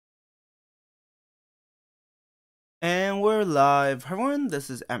And we're live. Hi everyone,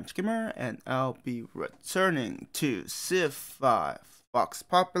 this is amateurgamer, and I'll be returning to Civ V Vox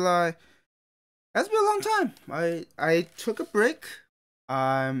Populi. It's been a long time. I took a break.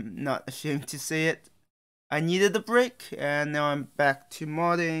 I'm not ashamed to say it. I needed a break, and now I'm back to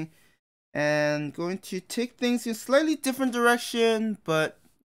modding and going to take things in a slightly different direction, but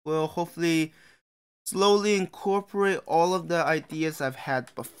will hopefully slowly incorporate all of the ideas I've had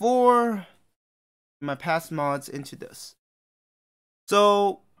before, my past mods, into this.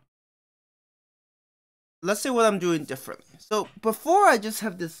 So let's say what I'm doing differently. So before, I just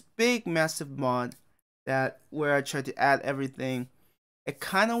have this big massive mod where I tried to add everything. It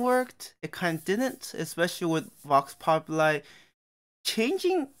kind of worked, it kind of didn't, especially with Vox Populi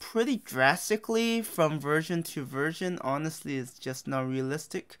changing pretty drastically from version to version. Honestly, it's just not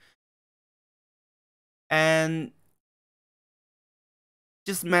realistic. And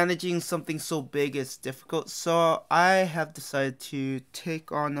just managing something so big is difficult, so I have decided to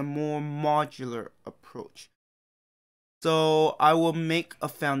take on a more modular approach. So I will make a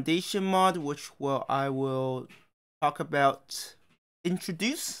foundation mod, which I will talk about,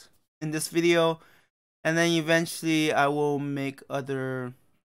 introduce in this video, and then eventually I will make other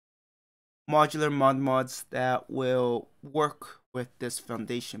modular mods that will work with this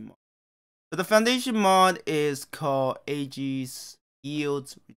foundation mod. So the foundation mod is called AG's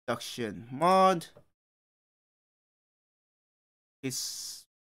Yields Reduction mod. I'm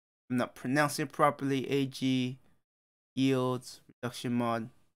not pronouncing it properly. AG Yields Reduction mod.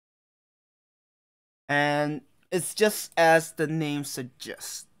 And it's just as the name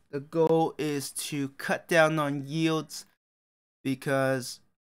suggests. The goal is to cut down on yields because,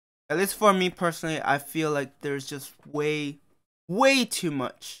 at least for me personally, I feel like there's just way too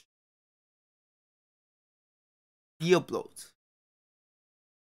much yield bloat.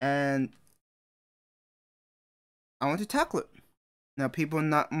 And I want to tackle it. Now, people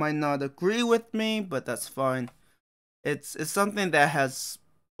might not agree with me, but that's fine. It's something that has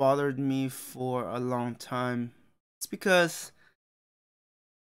bothered me for a long time. It's because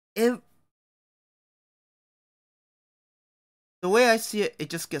the way I see it, it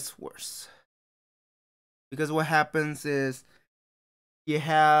just gets worse. Because what happens is you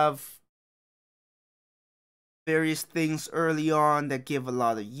have various things early on that give a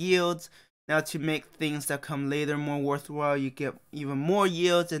lot of yields. Now, to make things that come later more worthwhile, you get even more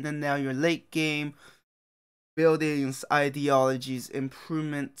yields, and then now your late game buildings, ideologies,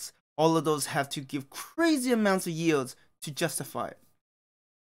 improvements, all of those have to give crazy amounts of yields to justify it.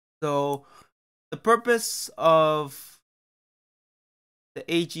 So the purpose of the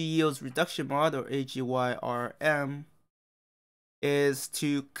AG Yields Reduction mod, or AGYRM, is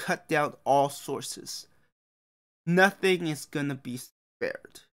to cut down all sources. Nothing is gonna be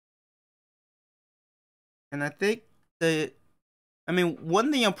spared. And I think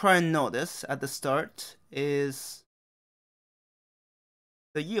one thing you'll probably notice at the start is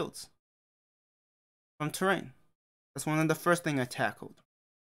the yields from terrain. That's one of the first things I tackled.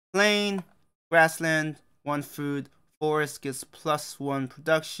 Plain, grassland, 1 food. Forest gives +1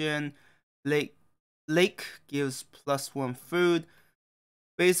 production. Lake gives +1 food.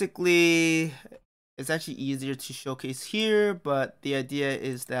 Basically, it's actually easier to showcase here, but the idea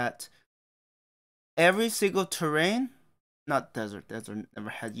is that every single terrain, not desert never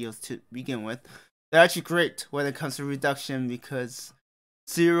had yields to begin with, they're actually great when it comes to reduction, because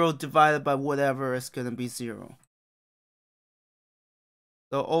 0 divided by whatever is gonna be 0.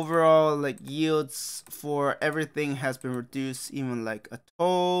 So overall, like, yields for everything has been reduced, even like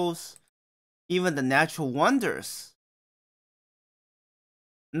atolls, even the natural wonders.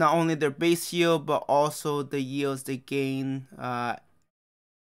 Not only their base yield, but also the yields they gain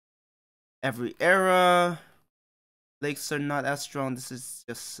every era. Lakes are not as strong. This is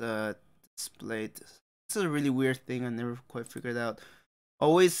just displayed. This is a really weird thing I never quite figured out.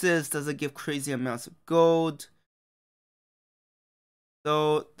 Oasis doesn't give crazy amounts of gold.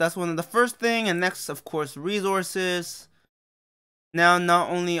 So that's one of the first thing. And next, of course, resources. Now, not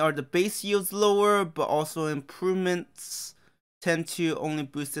only are the base yields lower, but also improvements tend to only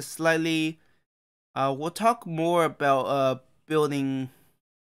boost it slightly. We'll talk more about building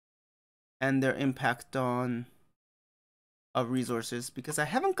and their impact on resources, because I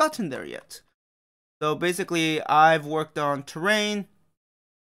haven't gotten there yet. So basically, I've worked on terrain,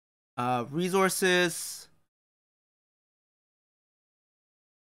 resources.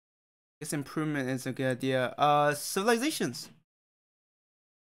 I guess improvement is a good idea. Civilizations.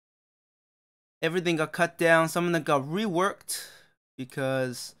 Everything got cut down. Some of them got reworked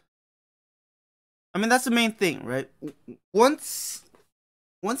because, that's the main thing, right? Once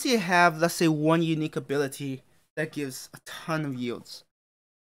you have, let's say, one unique ability that gives a ton of yields.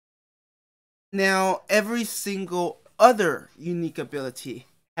 Now, every single other unique ability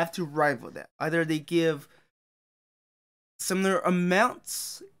have to rival that. Either they give similar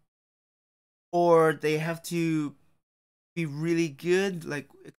amounts, or they have to be really good, like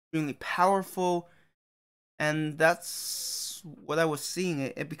extremely powerful. And that's what I was seeing.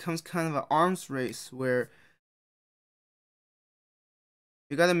 It becomes kind of an arms race where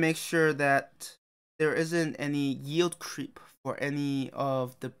you gotta make sure that there isn't any yield creep for any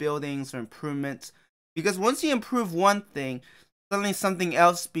of the buildings or improvements. Because once you improve one thing, suddenly something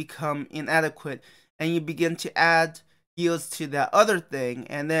else become inadequate, and you begin to add yields to that other thing,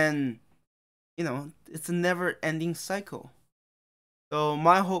 and then, it's a never-ending cycle. So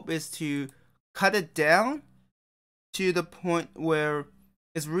my hope is to cut it down to the point where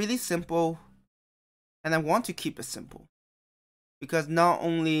it's really simple, and I want to keep it simple. Because not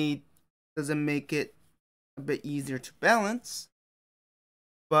only does it make it a bit easier to balance,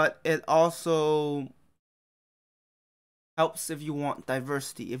 but it also helps if you want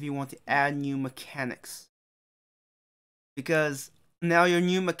diversity, if you want to add new mechanics. Because now your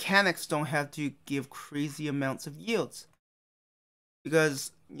new mechanics don't have to give crazy amounts of yields.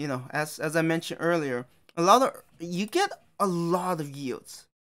 Because, as I mentioned earlier, you get a lot of yields.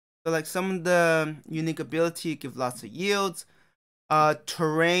 So like some of the unique ability give lots of yields.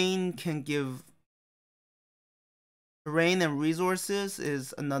 Terrain and resources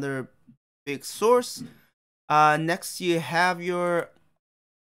is another big source. Next you have your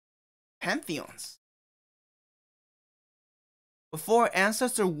pantheons. Before,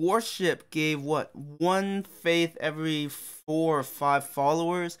 ancestor worship gave what? 1 faith every 4 or 5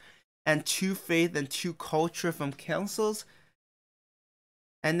 followers, and 2 faith and 2 culture from councils.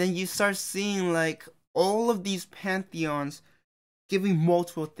 And then you start seeing like all of these pantheons giving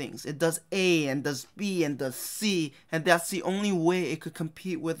multiple things. It does A and does B and does C, and that's the only way it could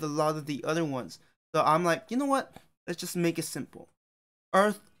compete with a lot of the other ones. So I'm like, you know what? Let's just make it simple.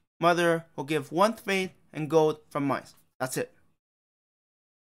 Earth Mother will give 1 faith and gold from mice. That's it.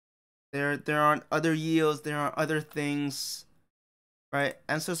 There aren't other yields, there aren't other things, right?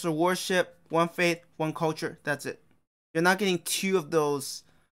 Ancestor worship, 1 faith, 1 culture, that's it. You're not getting 2 of those.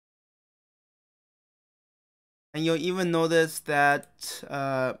 And you'll even notice that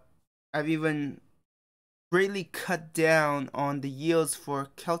I've even greatly cut down on the yields for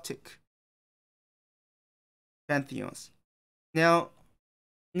Celtic pantheons. Now,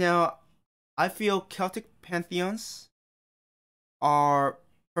 I feel Celtic pantheons are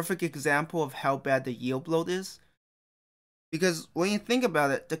perfect example of how bad the yield bloat is. Because when you think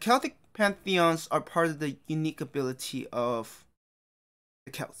about it, the Celtic pantheons are part of the unique ability of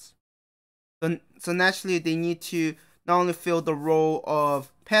the Celts. So naturally, they need to not only fill the role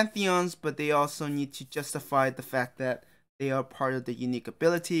of pantheons, but they also need to justify the fact that they are part of the unique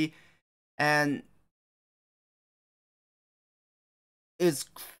ability. And it's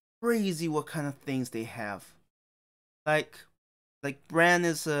crazy what kind of things they have. Like Bran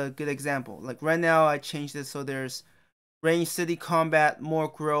is a good example. Like right now, I changed it so there's range, city combat, more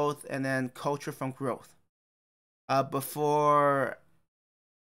growth, and then culture from growth. Before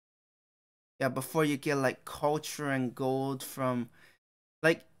you get like culture and gold from,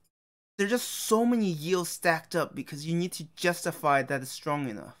 like, there's just so many yields stacked up because you need to justify that it's strong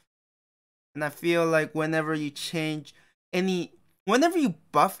enough. And I feel like whenever you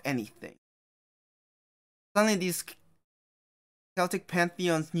buff anything, suddenly these Celtic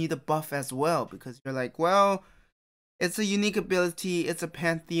pantheons need a buff as well, because you're like, well, it's a unique ability, it's a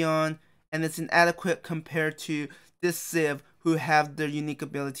pantheon, and it's inadequate compared to this Civ who have their unique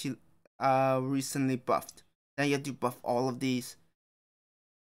ability recently buffed. Now you have to buff all of these.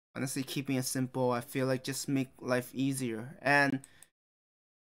 Honestly, keeping it simple, I feel like just make life easier. And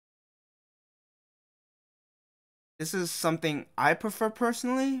this is something I prefer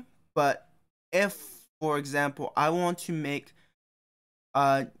personally, but if, for example, I want to make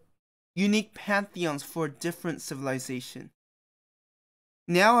unique pantheons for a different civilization,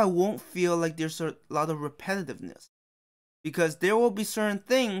 now I won't feel like there's a lot of repetitiveness, because there will be certain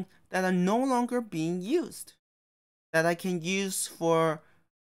things that are no longer being used that I can use for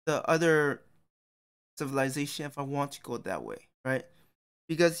the other civilization if I want to go that way, right?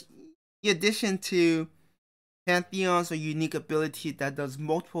 Because in addition to pantheons or unique ability that does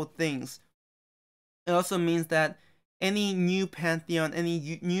multiple things, it also means that any new pantheon,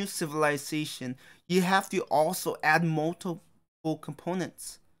 any new civilization, you have to also add multiple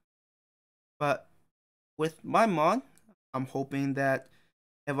components. But with my mod, I'm hoping that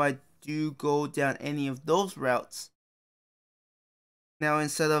if I do go down any of those routes, Now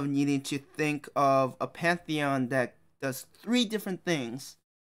instead of needing to think of a pantheon that does 3 different things,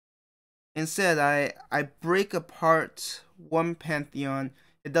 instead I break apart one pantheon.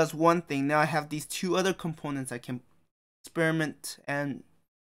 It does one thing. Now I have these 2 other components I can experiment and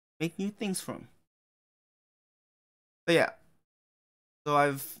make new things from. But yeah, so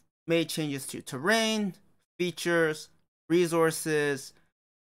I've made changes to terrain, features, resources,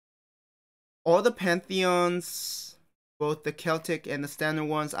 all the pantheons, both the Celtic and the standard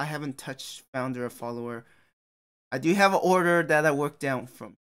ones. I haven't touched founder or follower. I do have an order that I worked down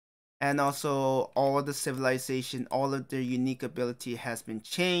from. And also all of the civilization, all of their unique ability has been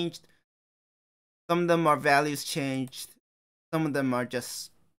changed. Some of them are values changed. Some of them are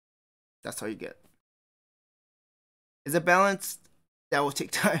just, that's how you get. Is it balanced? That will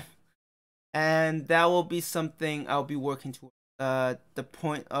take time. And that will be something I'll be working towards. The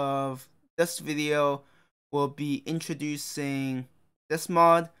point of this video will be introducing this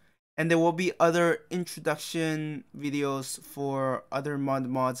mod, and there will be other introduction videos for other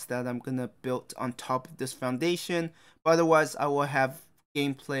mods that I'm gonna build on top of this foundation. But otherwise, I will have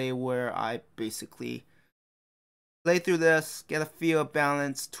gameplay where I basically play through this, get a feel of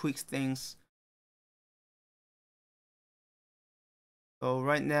balance, tweak things. So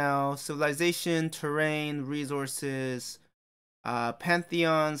right now, civilization, terrain, resources,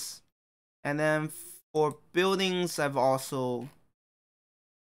 pantheons, and then for buildings, I've also...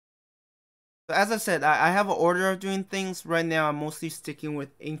 So as I said, I have an order of doing things. Right now, I'm mostly sticking with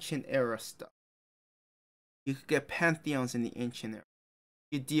ancient era stuff. You could get pantheons in the ancient era.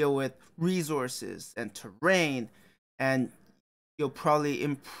 You deal with resources and terrain, and you'll probably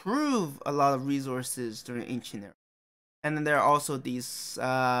improve a lot of resources during ancient era. And then there are also these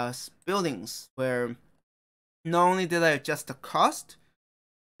buildings where not only did I adjust the cost,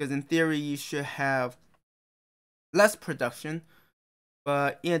 because in theory you should have less production,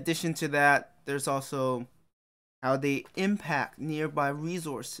 but in addition to that, there's also how they impact nearby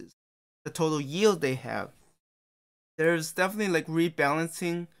resources, the total yield they have. There's definitely like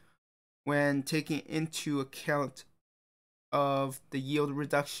rebalancing when taking into account of the yield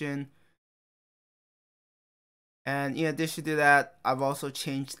reduction. And in addition to that, I've also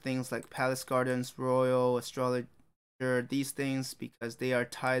changed things like Palace Gardens, Royal, Astrologer, these things, because they are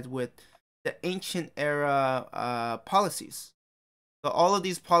tied with the ancient era policies. So all of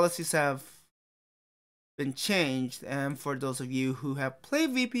these policies have been changed, and for those of you who have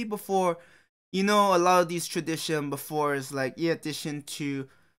played VP before, you know a lot of these tradition before is like, in addition to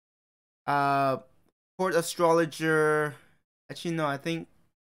Court Astrologer, actually no, I think,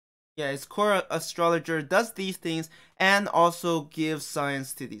 yeah, it's Core Astrologer does these things and also gives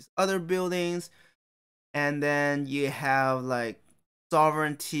science to these other buildings. And then you have like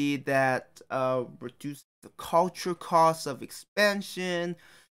sovereignty that reduces the culture costs of expansion.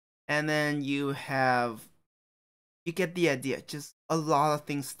 And then you get the idea, just a lot of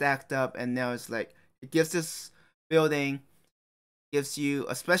things stacked up. And now it's like, it gives this building, gives you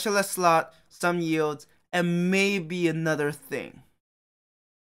a specialist slot, some yields, and maybe another thing.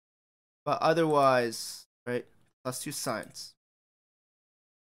 But otherwise, right, +2 science,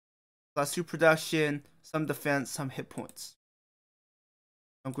 +2 production, some defense, some hit points.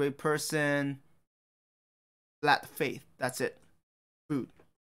 Some great person, flat faith, that's it. Food,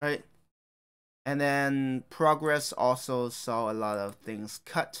 right? And then progress also saw a lot of things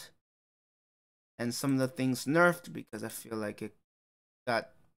cut. And some of the things nerfed because I feel like it got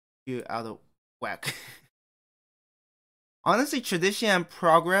you out of whack. Honestly, tradition and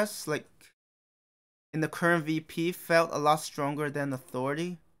progress, like in the current VP, felt a lot stronger than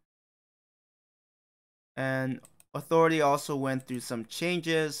authority. And authority also went through some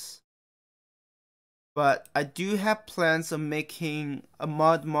changes. But I do have plans of making a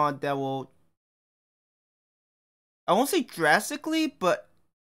mod that will, I won't say drastically, but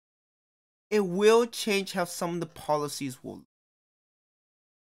it will change how some of the policies will look.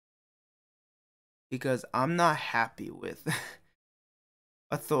 Because I'm not happy with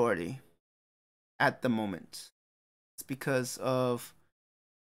authority at the moment. It's because of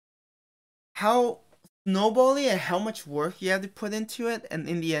how snowbally and how much work you have to put into it, and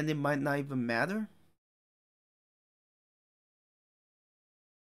in the end it might not even matter.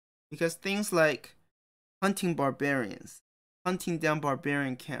 Because things like hunting barbarians, hunting down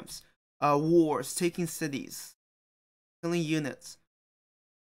barbarian camps, wars, taking cities, killing units,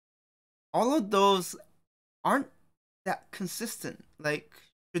 all of those aren't that consistent. Like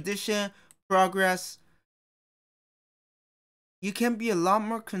tradition, progress, you can be a lot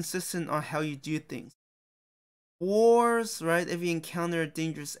more consistent on how you do things. Wars, right? If you encounter a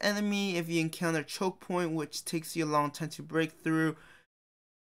dangerous enemy, if you encounter a choke point which takes you a long time to break through,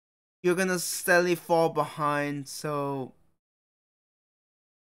 you're gonna steadily fall behind. So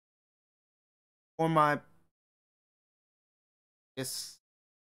for my this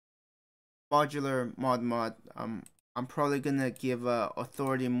modular mod, I'm probably gonna give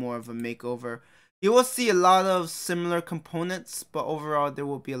authority more of a makeover. You will see a lot of similar components, but overall there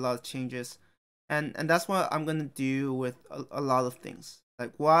will be a lot of changes, and that's what I'm gonna do with a lot of things.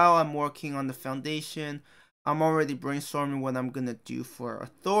 Like while I'm working on the foundation, I'm already brainstorming what I'm gonna do for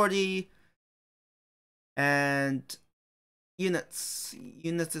authority and units.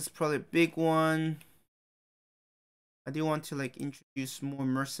 Units is probably a big one. I do want to like introduce more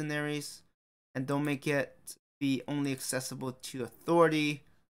mercenaries and don't make it be only accessible to authority.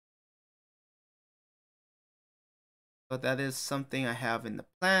 So that is something I have in the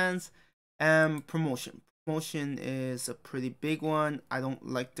plans. And promotion. Promotion is a pretty big one. I don't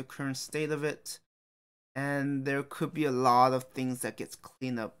like the current state of it. And there could be a lot of things that gets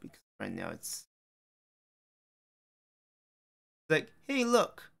cleaned up because right now it's like, hey,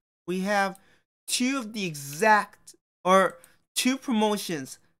 look, we have two of the exact or two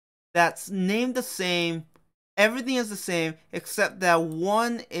promotions that's named the same. Everything is the same except that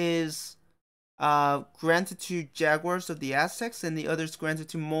one is granted to Jaguars of the Aztecs and the other is granted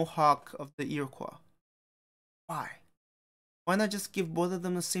to Mohawk of the Iroquois. Why? Why not just give both of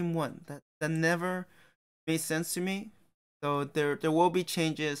them the same one? That never made sense to me. So there will be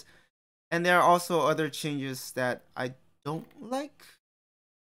changes, and there are also other changes that I don't like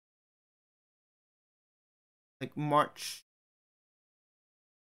March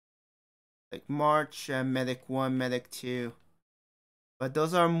and Medic 1, Medic 2. But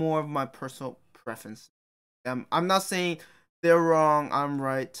those are more of my personal preference. I'm not saying they're wrong, I'm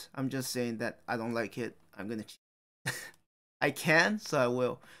right. I'm just saying that I don't like it. I'm gonna cheat. I can, so I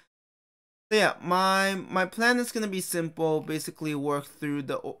will. So yeah, my plan is gonna be simple. Basically, work through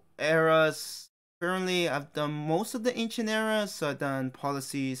the eras. Currently, I've done most of the ancient eras. So I've done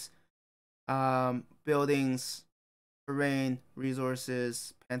policies, buildings, terrain,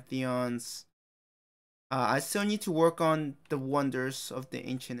 resources, pantheons. I still need to work on the wonders of the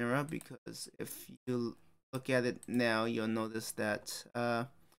ancient era because if you look at it now, you'll notice that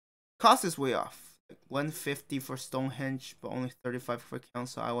cost is way off. Like 150 for Stonehenge, but only 35 for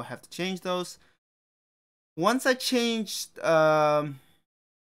council. I will have to change those. Once I changed the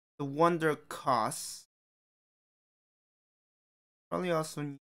wonder costs, probably also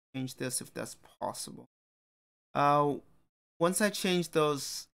need to change this if that's possible. Once I change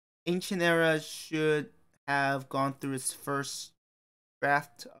those, ancient era should have gone through its first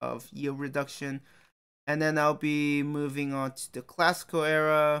draft of yield reduction, and then I'll be moving on to the classical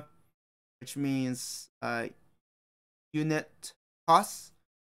era, which means unit costs,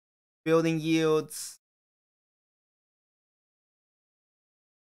 building yields,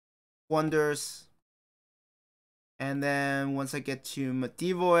 wonders, and then once I get to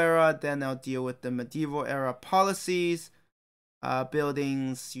medieval era, then I'll deal with the medieval era policies,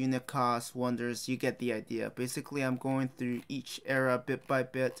 buildings, unit costs, wonders. You get the idea. Basically, I'm going through each era bit by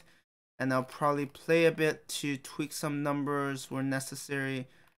bit, and I'll probably play a bit to tweak some numbers where necessary.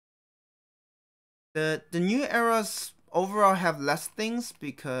 The new eras overall have less things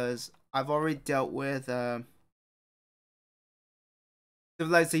because I've already dealt with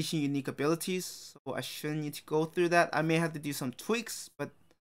civilization unique abilities, so I shouldn't need to go through that. I may have to do some tweaks, but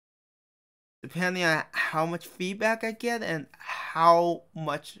depending on how much feedback I get and how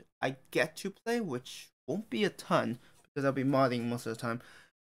much I get to play, which won't be a ton because I'll be modding most of the time.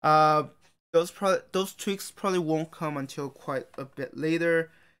 Those tweaks probably won't come until quite a bit later.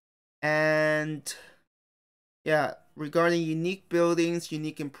 And yeah, regarding unique buildings,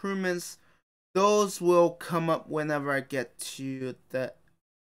 unique improvements, those will come up whenever I get to the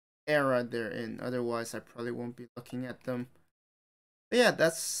era they're in. Otherwise, I probably won't be looking at them. But yeah,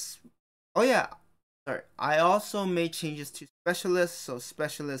 that's. Oh yeah, sorry. I also made changes to specialists, so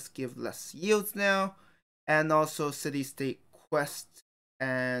specialists give less yields now, and also city-state quests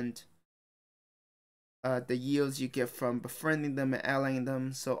and the yields you get from befriending them and allying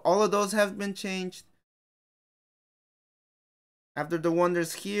them. So all of those have been changed. After the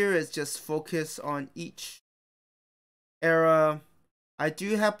wonders here, it's just focus on each era. I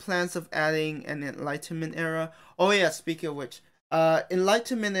do have plans of adding an Enlightenment era. Oh yeah, speaking of which,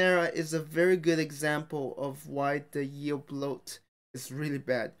 Enlightenment era is a very good example of why the yield bloat is really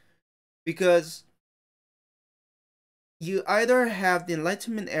bad. Because you either have the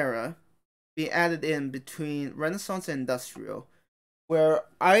Enlightenment era be added in between Renaissance and Industrial, where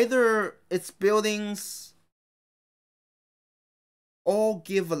either its buildings all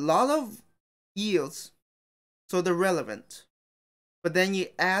give a lot of yields, so they're relevant. but then you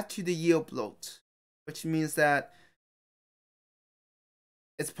add to the yield bloat, which means that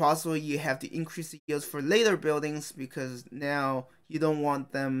it's possible you have to increase the yields for later buildings because now you don't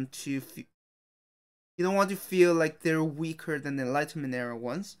want them to feel like they're weaker than the Enlightenment era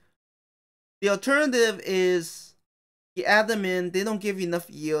ones. The alternative is you add them in, they don't give you enough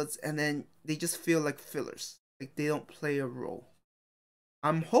yields, and then they just feel like fillers, like they don't play a role.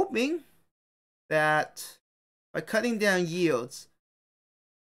 I'm hoping that by cutting down yields,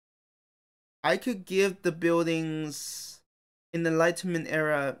 I could give the buildings in the Enlightenment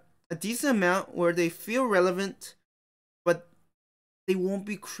era a decent amount where they feel relevant, but they won't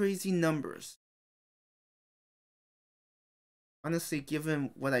be crazy numbers. Honestly,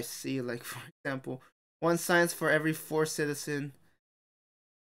 given what I see, like for example, 1 science for every 4 citizen.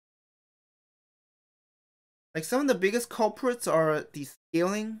 Like some of the biggest culprits are the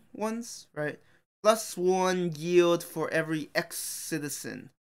scaling ones, right? +1 yield for every X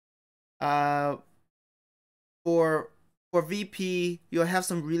citizen. For VP, you'll have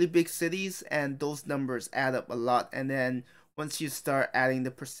some really big cities, and those numbers add up a lot. And then once you start adding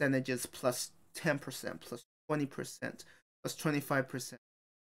the percentages, +10%, +20%, +25%,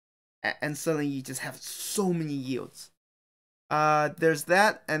 and suddenly you just have so many yields. There's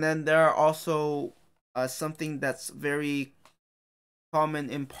that, and then there are also something that's very common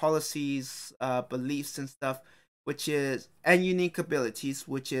in policies, beliefs, and stuff, which is and unique abilities,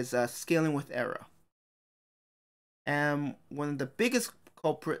 which is scaling with error. And one of the biggest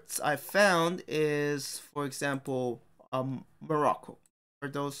culprits I found is, for example, Morocco. For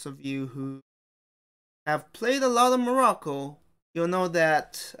those of you who have played a lot of Morocco, you'll know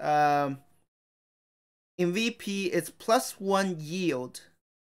that in VP it's +1 yield,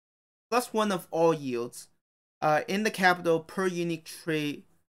 +1 of all yields in the capital per unique trade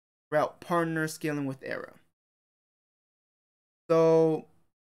route partner scaling with error. So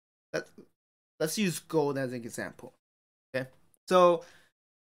let's use gold as an example. Okay, so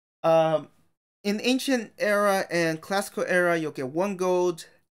in ancient era and classical era, you'll get 1 gold.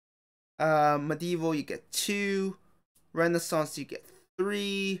 Medieval, you get 2. Renaissance, you get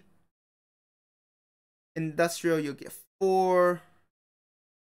 3. Industrial, you'll get 4.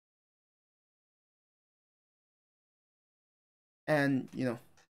 And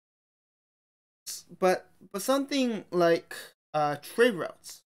but something like trade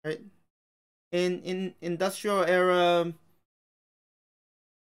routes, right? In industrial era,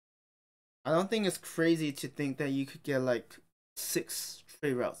 I don't think it's crazy to think that you could get like 6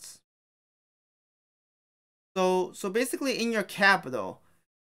 trade routes. So basically in your capital,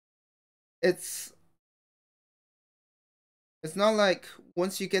 it's not like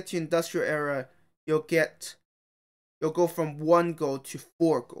once you get to industrial era, you'll go from 1 gold to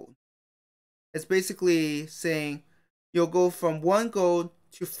 4 gold. It's basically saying you'll go from 1 gold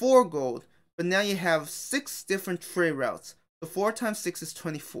to 4 gold, but now you have 6 different trade routes. So 4 times 6 is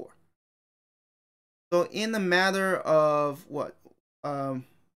 24. So in a matter of what,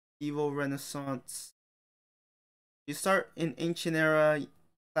 Evil, Renaissance, you start in ancient era,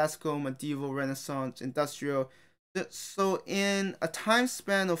 classical, medieval, Renaissance, industrial. So in a time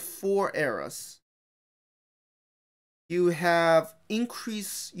span of 4 eras, you have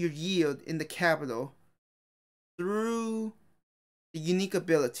increased your yield in the capital through the unique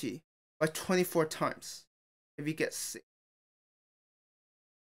ability by 24 times if you get 6.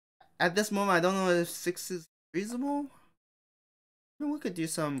 At this moment, I don't know if 6 is reasonable. I mean, we could do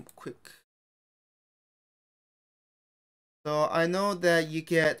some quick. So I know that you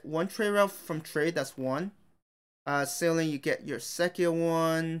get 1 trade route from trade, that's 1. Sailing, you get your second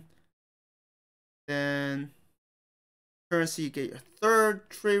one. Then currency, you get your 3rd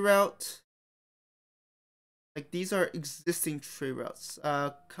trade route. Like these are existing trade routes.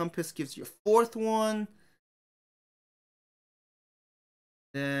 Compass gives you a 4th one.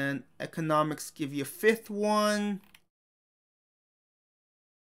 Then economics give you a 5th one.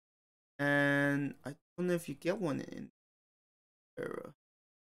 And I don't know if you get one in era.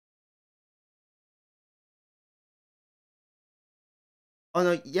 Oh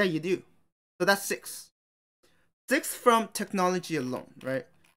no, yeah, you do. So that's 6. 6 from technology alone, right?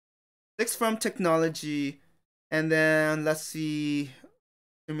 6 from technology, and then let's see.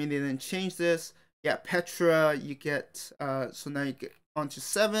 I mean, they didn't change this. Yeah, Petra, you get so now you get onto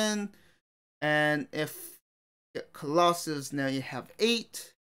 7, and if you get Colossus, now you have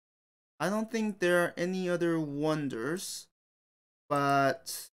 8. I don't think there are any other wonders,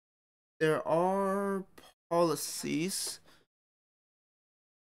 but there are policies.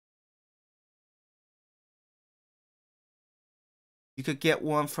 You could get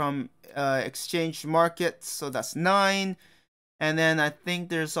one from exchange markets, so that's 9. And then I think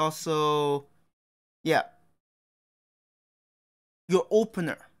there's also, yeah, your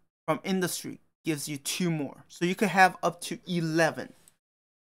opener from industry gives you 2 more. So you could have up to 11.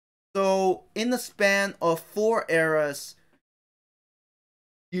 So in the span of 4 eras,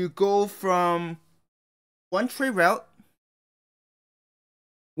 you go from 1 trade route,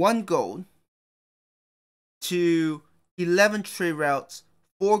 1 gold, to 11 trade routes,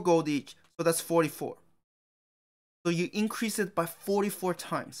 4 gold each. So that's 44. So you increase it by 44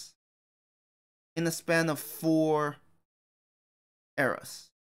 times in the span of 4 eras.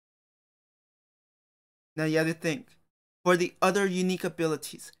 Now you have to think for the other unique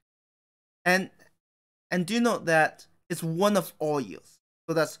abilities, and do note that it's one of all yields.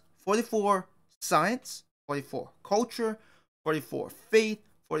 So that's 44 science, 44 culture, 44 faith,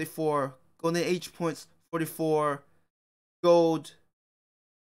 44 golden age points, 44 gold,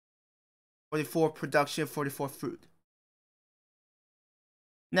 44 production, 44 food.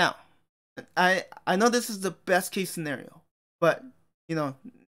 Now, I know this is the best case scenario, but you know,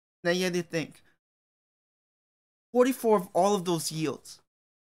 now you have to think 44 of all of those yields.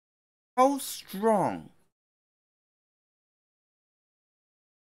 How strong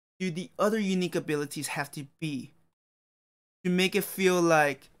do the other unique abilities have to be to make it feel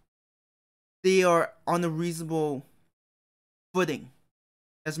like they are on a reasonable footing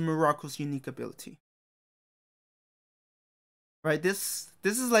as Morocco's unique ability? Right? This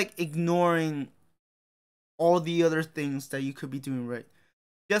is like ignoring all the other things that you could be doing right.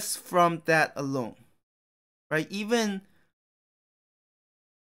 Just from that alone. Right? Even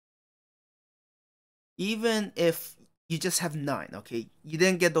if you just have 9, okay? You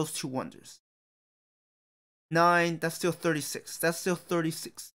didn't get those 2 wonders. 9, that's still 36. That's still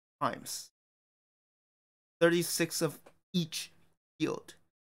 36 times. 36 of each yield.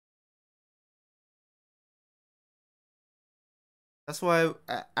 That's why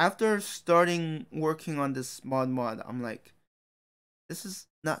after starting working on this mod, I'm like, this is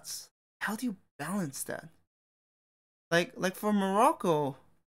nuts. How do you balance that? Like for Morocco,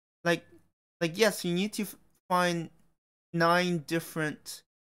 like yes, you need to find 9 different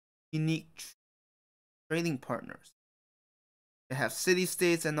unique trading partners. They have city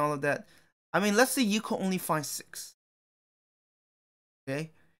states and all of that. I mean, let's say you can only find 6.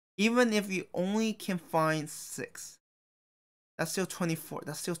 Okay? Even if you only can find 6, that's still 24.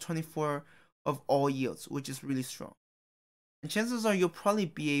 That's still 24 of all yields, which is really strong. And chances are you'll probably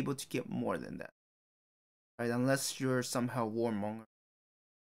be able to get more than that. Right? Unless you're somehow warmonger.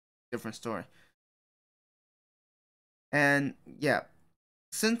 Different story. And yeah,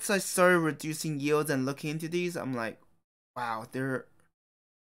 since I started reducing yields and looking into these, I'm like, wow, there's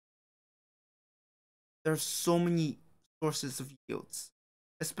so many sources of yields.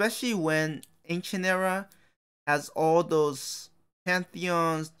 Especially when Ancient Era has all those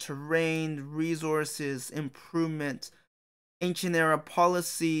pantheons, terrain, resources, improvement, Ancient Era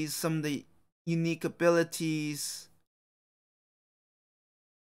policies, some of the unique abilities.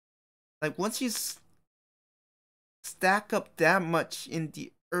 Like once you stack up that much in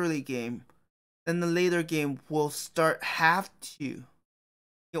the early game, then the later game will have to,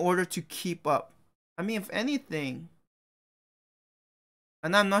 in order to keep up. I mean, if anything,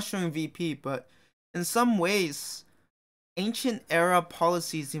 and I'm not showing VP, but in some ways, Ancient Era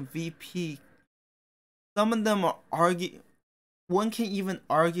policies in VP, some of them are one can even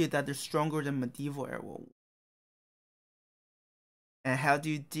argue that they're stronger than Medieval Era. And how do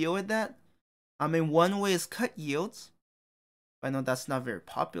you deal with that? I mean, one way is cut yields. I know that's not very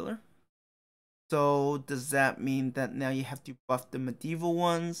popular. So does that mean that now you have to buff the medieval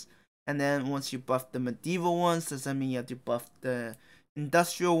ones? And then once you buff the medieval ones, does that mean you have to buff the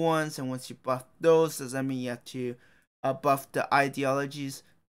industrial ones? And once you buff those, does that mean you have to buff the ideologies?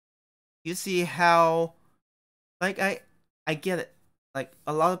 You see how, like, I get it. Like,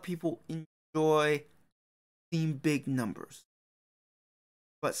 a lot of people enjoy seeing big numbers.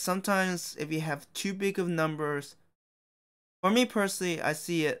 But sometimes if you have too big of numbers, for me personally, I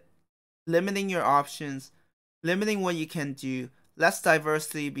see it limiting your options, limiting what you can do, less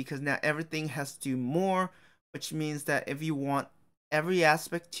diversity because now everything has to do more, which means that if you want every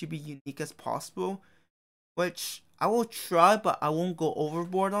aspect to be unique as possible, which I will try, but I won't go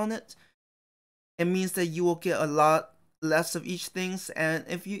overboard on it, it means that you will get a lot less of each things. And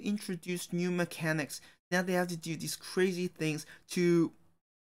if you introduce new mechanics, now they have to do these crazy things to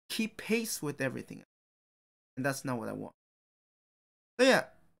keep pace with everything, and that's not what I want. So yeah,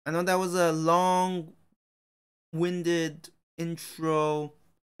 I know that was a long-winded intro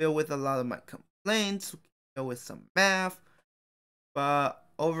filled with a lot of my complaints, filled with some math, but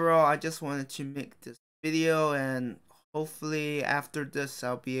overall I just wanted to make this video and Hopefully after this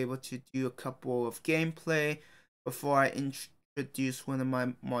I'll be able to do a couple of gameplay before I introduce one of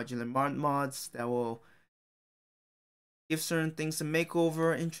my modular mods that will give certain things a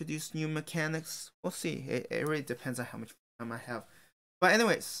makeover, introduce new mechanics. We'll see. It really depends on how much time I have. But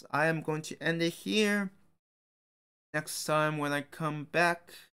anyways, I am going to end it here. Next time when I come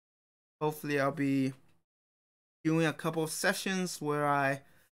back, hopefully I'll be doing a couple of sessions where I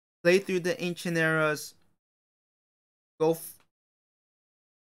play through the ancient eras, go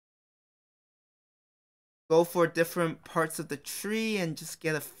for different parts of the tree and just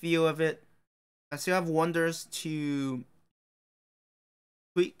get a feel of it. I still have wonders to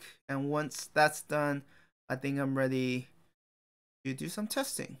tweak, and once that's done, I think I'm ready to do some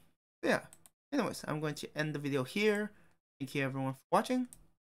testing. Yeah. Anyways, I'm going to end the video here. Thank you everyone for watching.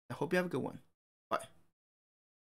 I hope you have a good one.